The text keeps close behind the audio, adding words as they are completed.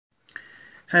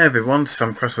Hey everyone,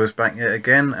 Sam Kresil is back yet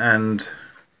again, and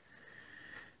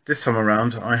this time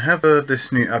around I have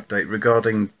this new update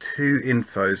regarding two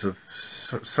infos of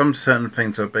some certain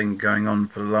things that have been going on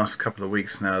for the last couple of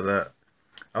weeks now that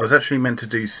I was actually meant to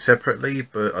do separately,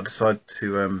 but I decided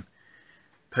to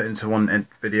put into one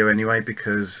video anyway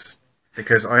because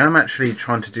I am actually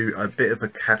trying to do a bit of a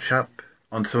catch up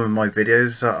on some of my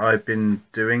videos that I've been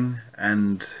doing,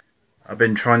 and I've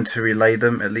been trying to relay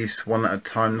them at least one at a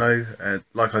time though,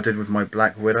 like I did with my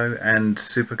Black Widow and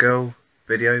Supergirl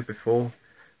video before,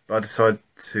 but I decided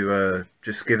to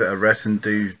just give it a rest and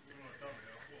do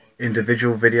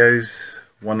individual videos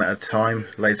one at a time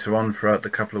later on throughout the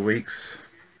couple of weeks.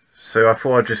 So I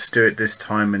thought I'd just do it this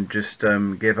time and just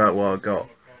give out what I got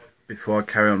before I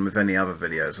carry on with any other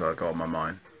videos that I got on my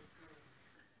mind.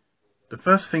 The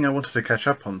first thing I wanted to catch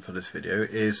up on for this video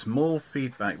is more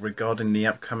feedback regarding the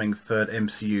upcoming third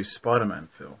MCU Spider-Man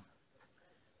film.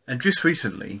 And just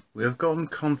recently, we have gotten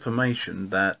confirmation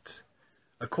that,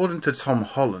 according to Tom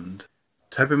Holland,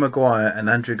 Tobey Maguire and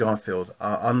Andrew Garfield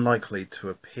are unlikely to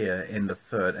appear in the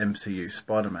third MCU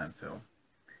Spider-Man film.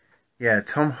 Yeah,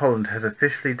 Tom Holland has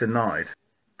officially denied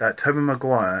that Tobey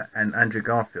Maguire and Andrew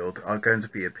Garfield are going to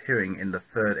be appearing in the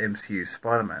third MCU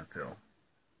Spider-Man film.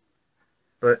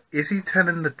 But is he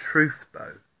telling the truth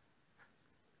though?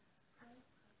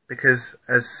 Because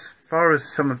as far as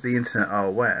some of the internet are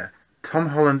aware, Tom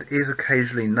Holland is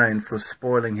occasionally known for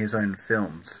spoiling his own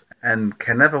films, and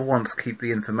can never once keep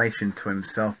the information to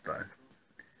himself though.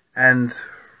 And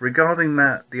regarding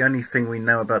that, the only thing we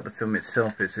know about the film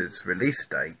itself is its release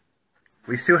date.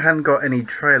 We still haven't got any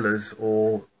trailers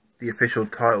or the official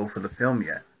title for the film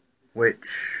yet,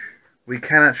 which we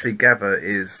can actually gather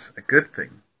is a good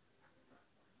thing.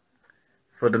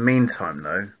 For the meantime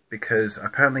though, because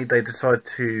apparently they decided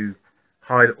to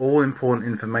hide all important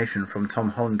information from Tom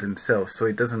Holland himself so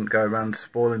he doesn't go around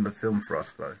spoiling the film for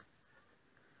us though.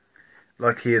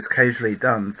 Like he has occasionally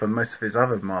done for most of his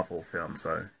other Marvel films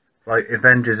though. Like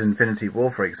Avengers Infinity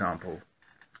War for example,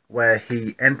 where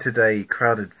he entered a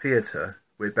crowded theatre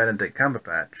with Benedict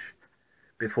Cumberbatch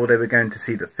before they were going to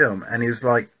see the film, and he was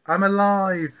like, "I'm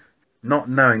alive!" not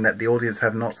knowing that the audience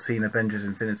have not seen Avengers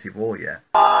Infinity War yet.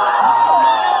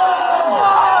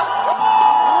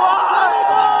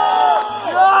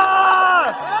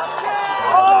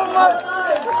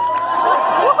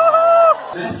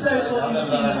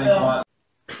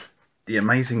 The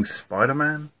Amazing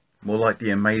Spider-Man? More like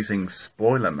the Amazing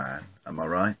Spoiler Man, am I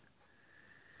right?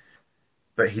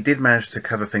 But he did manage to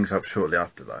cover things up shortly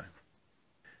after though.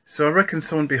 So I reckon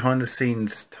someone behind the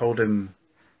scenes told him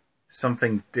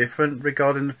something different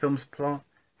regarding the film's plot.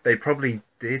 They probably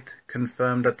did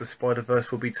confirm that the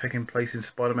Spider-Verse will be taking place in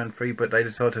Spider-Man 3, but they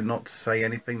decided not to say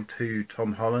anything to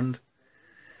Tom Holland.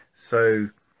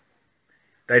 So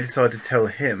they decided to tell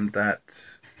him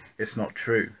that it's not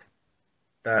true.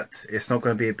 That it's not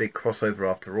going to be a big crossover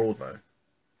after all though.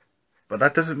 But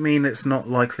that doesn't mean it's not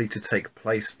likely to take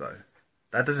place though.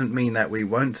 That doesn't mean that we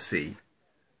won't see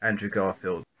Andrew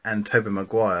Garfield and Tobey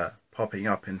Maguire popping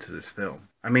up into this film.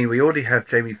 I mean, we already have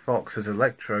Jamie Foxx as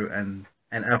Electro and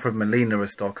Alfred Molina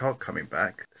as Doc Ock coming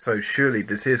back, so surely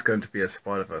this is going to be a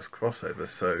Spider-Verse crossover,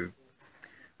 so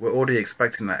we're already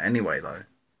expecting that anyway though,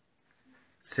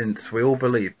 since we all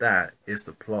believe that is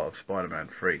the plot of Spider-Man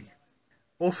 3.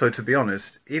 Also, to be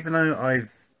honest, even though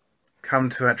I've come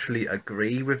to actually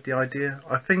agree with the idea,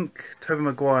 I think Tobey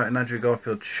Maguire and Andrew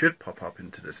Garfield should pop up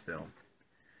into this film.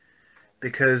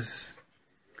 Because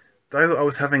though I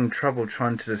was having trouble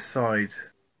trying to decide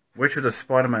which of the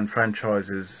Spider-Man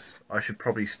franchises I should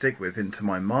probably stick with into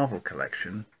my Marvel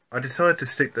collection, I decided to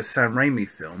stick the Sam Raimi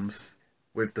films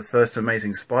with the first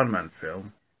Amazing Spider-Man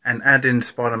film and add in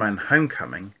Spider-Man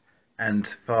Homecoming and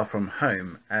Far From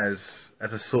Home as a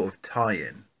sort of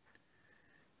tie-in,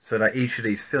 so that each of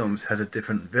these films has a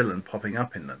different villain popping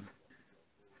up in them.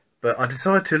 But I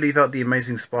decided to leave out the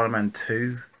Amazing Spider-Man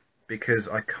 2 because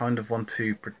I kind of want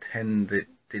to pretend it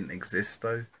didn't exist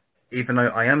though. Even though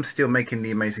I am still making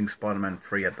the Amazing Spider-Man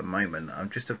 3 at the moment. I'm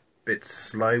just a bit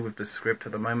slow with the script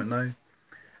at the moment though.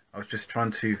 I was just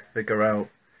trying to figure out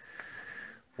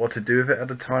what to do with it at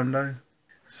the time though.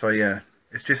 So yeah,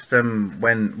 it's just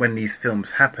when these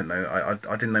films happen though,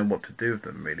 I didn't know what to do with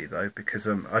them really though, because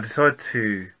I decided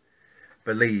to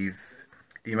believe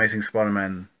the Amazing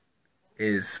Spider-Man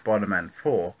is Spider-Man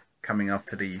 4 coming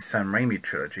after the Sam Raimi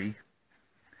trilogy,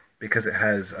 because it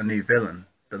has a new villain,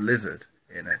 the Lizard,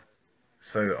 in it.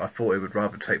 So I thought it would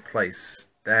rather take place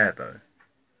there though.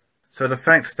 So the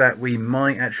fact that we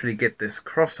might actually get this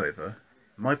crossover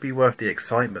might be worth the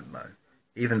excitement though.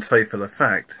 Even so for the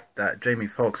fact that Jamie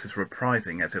Foxx is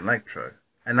reprising as Electro,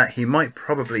 and that he might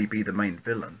probably be the main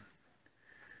villain.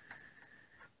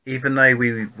 Even though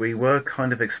we were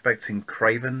kind of expecting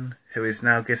Kraven, who is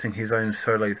now getting his own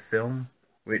solo film,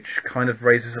 which kind of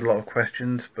raises a lot of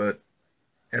questions, but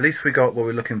at least we got what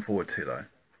we're looking forward to though.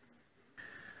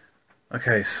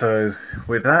 Okay, so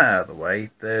with that out of the way,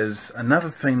 there's another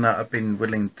thing that I've been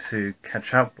willing to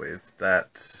catch up with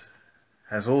that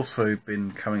has also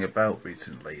been coming about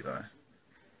recently though.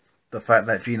 The fact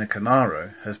that Gina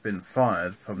Carano has been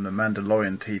fired from the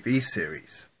Mandolorian TV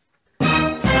series.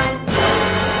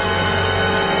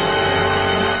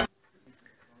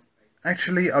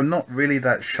 Actually, I'm not really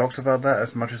that shocked about that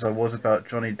as much as I was about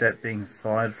Johnny Depp being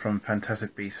fired from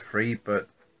Fantastic Beasts 3, but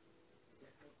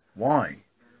why?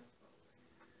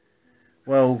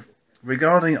 Well,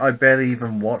 regarding I barely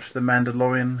even watched The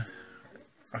Mandalorian,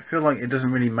 I feel like it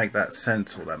doesn't really make that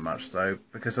sense all that much though,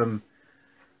 because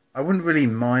I wouldn't really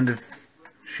mind if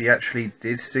she actually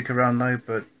did stick around though,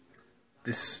 but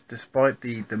despite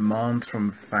the demands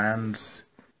from fans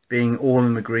being all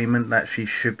in agreement that she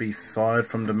should be fired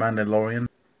from The Mandalorian,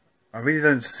 I really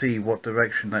don't see what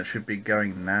direction that should be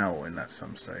going now in that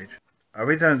some stage. I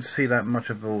really don't see that much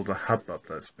of all the hubbub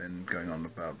that's been going on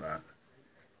about that.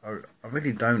 I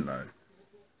really don't know.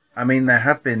 I mean, there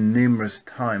have been numerous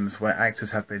times where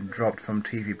actors have been dropped from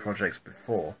TV projects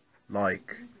before,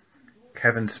 like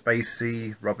Kevin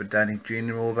Spacey, Robert Downey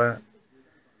Jr., all that.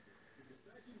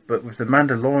 But with The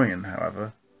Mandalorian,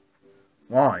 however,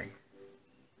 why?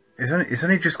 It's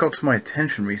only just got to my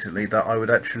attention recently that I would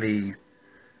actually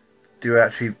do a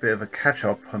bit of a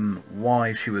catch-up on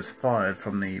why she was fired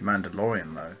from The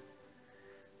Mandalorian, though.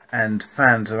 And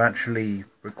fans are actually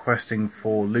requesting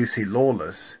for Lucy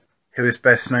Lawless, who is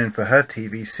best known for her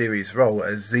TV series role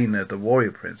as Xena the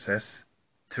Warrior Princess,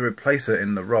 to replace her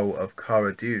in the role of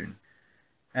Cara Dune.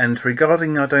 And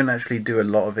regarding I don't actually do a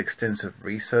lot of extensive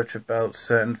research about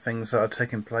certain things that are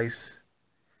taking place,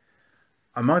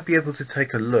 I might be able to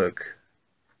take a look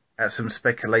at some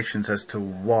speculations as to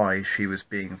why she was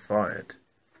being fired.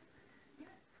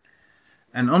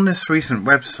 And on this recent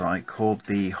website called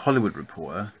The Hollywood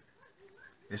Reporter,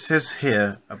 it says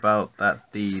here about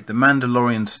that the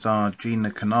Mandalorian star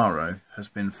Gina Carano has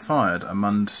been fired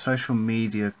among social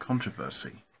media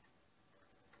controversy.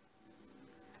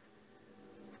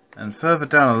 And further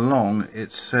down along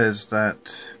it says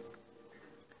that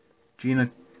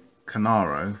Gina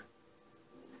Carano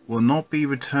will not be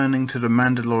returning to The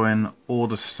Mandalorian or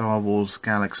the Star Wars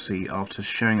galaxy after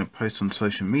sharing a post on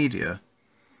social media,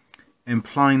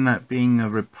 implying that being a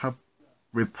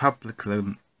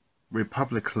Republican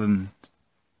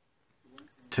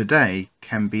today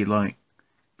can be like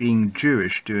being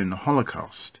Jewish during the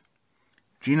Holocaust.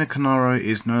 Gina Carano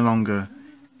is no longer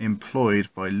employed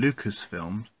by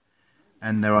Lucasfilm,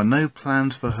 and there are no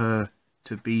plans for her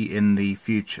to be in the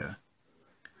future.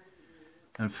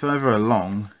 And further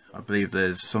along, I believe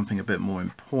there's something a bit more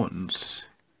important.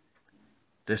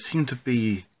 There seemed to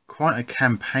be quite a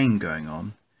campaign going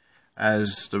on,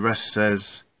 as the rest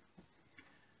says.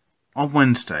 On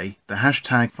Wednesday, the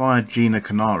hashtag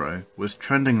 #FiredGinaCarano was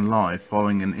trending live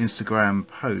following an Instagram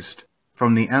post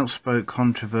from the outspoken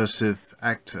controversial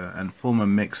actor and former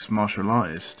mixed martial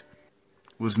artist.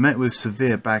 Was met with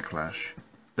severe backlash.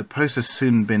 The post has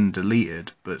soon been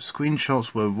deleted, but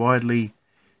screenshots were widely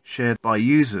shared by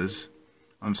users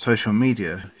on social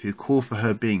media who call for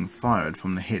her being fired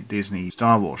from the hit Disney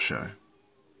Star Wars show.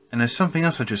 And there's something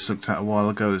else I just looked at a while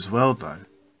ago as well though.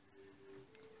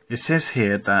 It says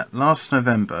here that last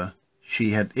November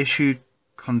she had issued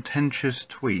contentious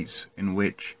tweets in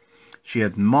which she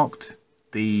had mocked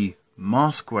the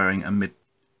mask wearing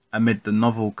amid the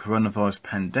novel coronavirus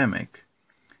pandemic,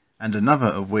 and another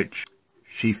of which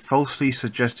she falsely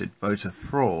suggested voter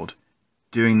fraud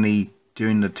during the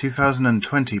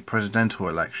 2020 presidential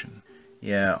election.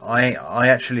 Yeah, I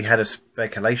actually had a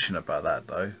speculation about that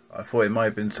though. I thought it might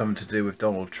have been something to do with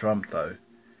Donald Trump though,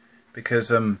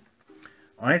 because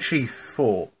I actually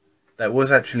thought that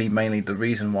was actually mainly the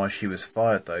reason why she was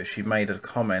fired though. She made a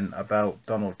comment about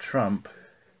Donald Trump,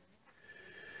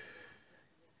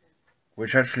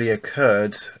 which actually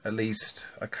occurred at least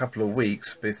a couple of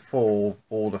weeks before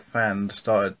all the fans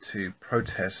started to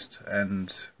protest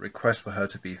and request for her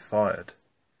to be fired.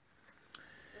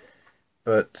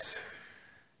 But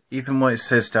even what it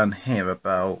says down here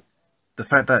about the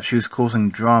fact that she was causing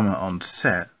drama on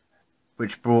set,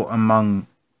 which brought among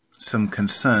some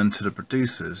concern to the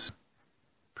producers,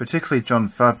 particularly Jon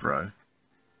Favreau,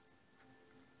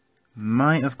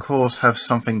 might of course have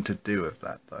something to do with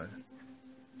that though.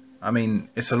 I mean,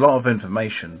 it's a lot of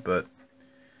information, but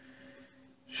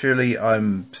surely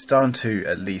I'm starting to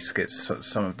at least get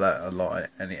some of that a lot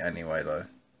anyway though.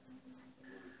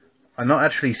 I've not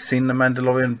actually seen The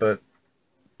Mandalorian, but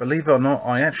believe it or not,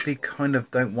 I actually kind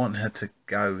of don't want her to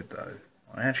go, though.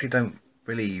 I actually don't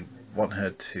really want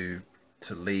her to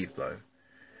leave, though.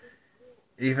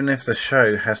 Even if the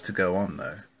show has to go on,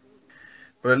 though.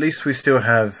 But at least we still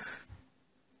have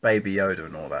Baby Yoda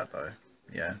and all that, though.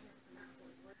 Yeah.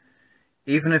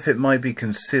 Even if it might be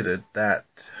considered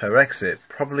that her exit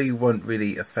probably won't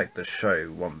really affect the show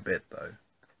one bit, though.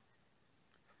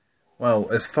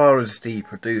 Well, as far as the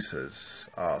producers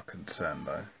are concerned,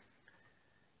 though.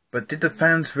 But did the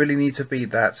fans really need to be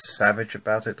that savage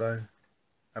about it, though?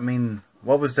 I mean,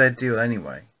 what was their deal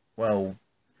anyway? Well,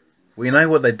 we know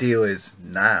what their deal is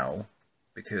now,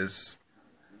 because,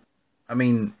 I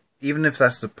mean, even if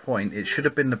that's the point, it should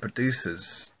have been the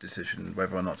producers' decision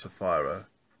whether or not to fire her.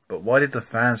 But why did the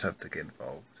fans have to get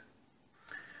involved?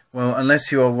 Well,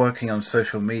 unless you are working on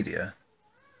social media,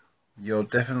 you're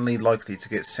definitely likely to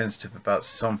get sensitive about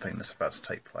something that's about to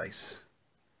take place.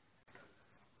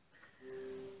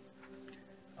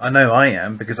 I know I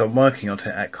am, because I'm working on it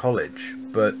at college,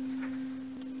 but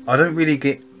I don't really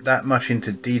get that much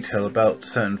into detail about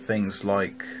certain things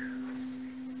like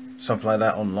something like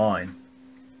that online,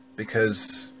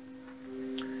 because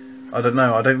I don't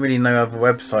know, I don't really know of a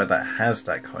website that has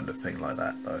that kind of thing like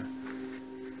that, though.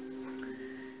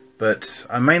 But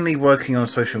I'm mainly working on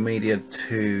social media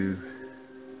to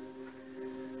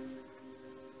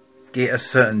get a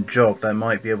certain job that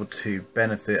might be able to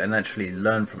benefit and actually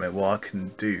learn from it, what I can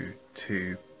do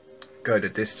to go the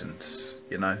distance,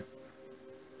 you know.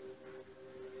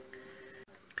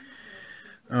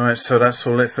 Alright, so that's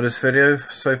all it for this video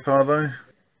so far, though.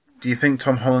 Do you think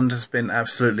Tom Holland has been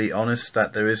absolutely honest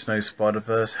that there is no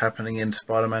Spider-Verse happening in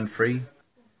Spider-Man 3?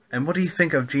 And what do you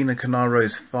think of Gina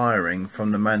Carano's firing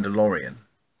from The Mandalorian?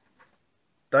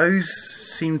 Those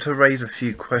seem to raise a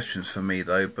few questions for me,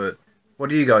 though, but what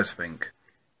do you guys think?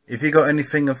 If you got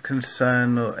anything of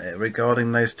concern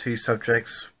regarding those two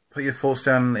subjects, put your thoughts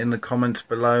down in the comments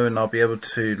below and I'll be able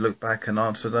to look back and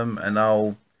answer them, and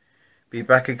I'll be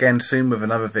back again soon with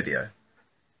another video.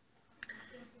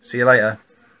 See you later.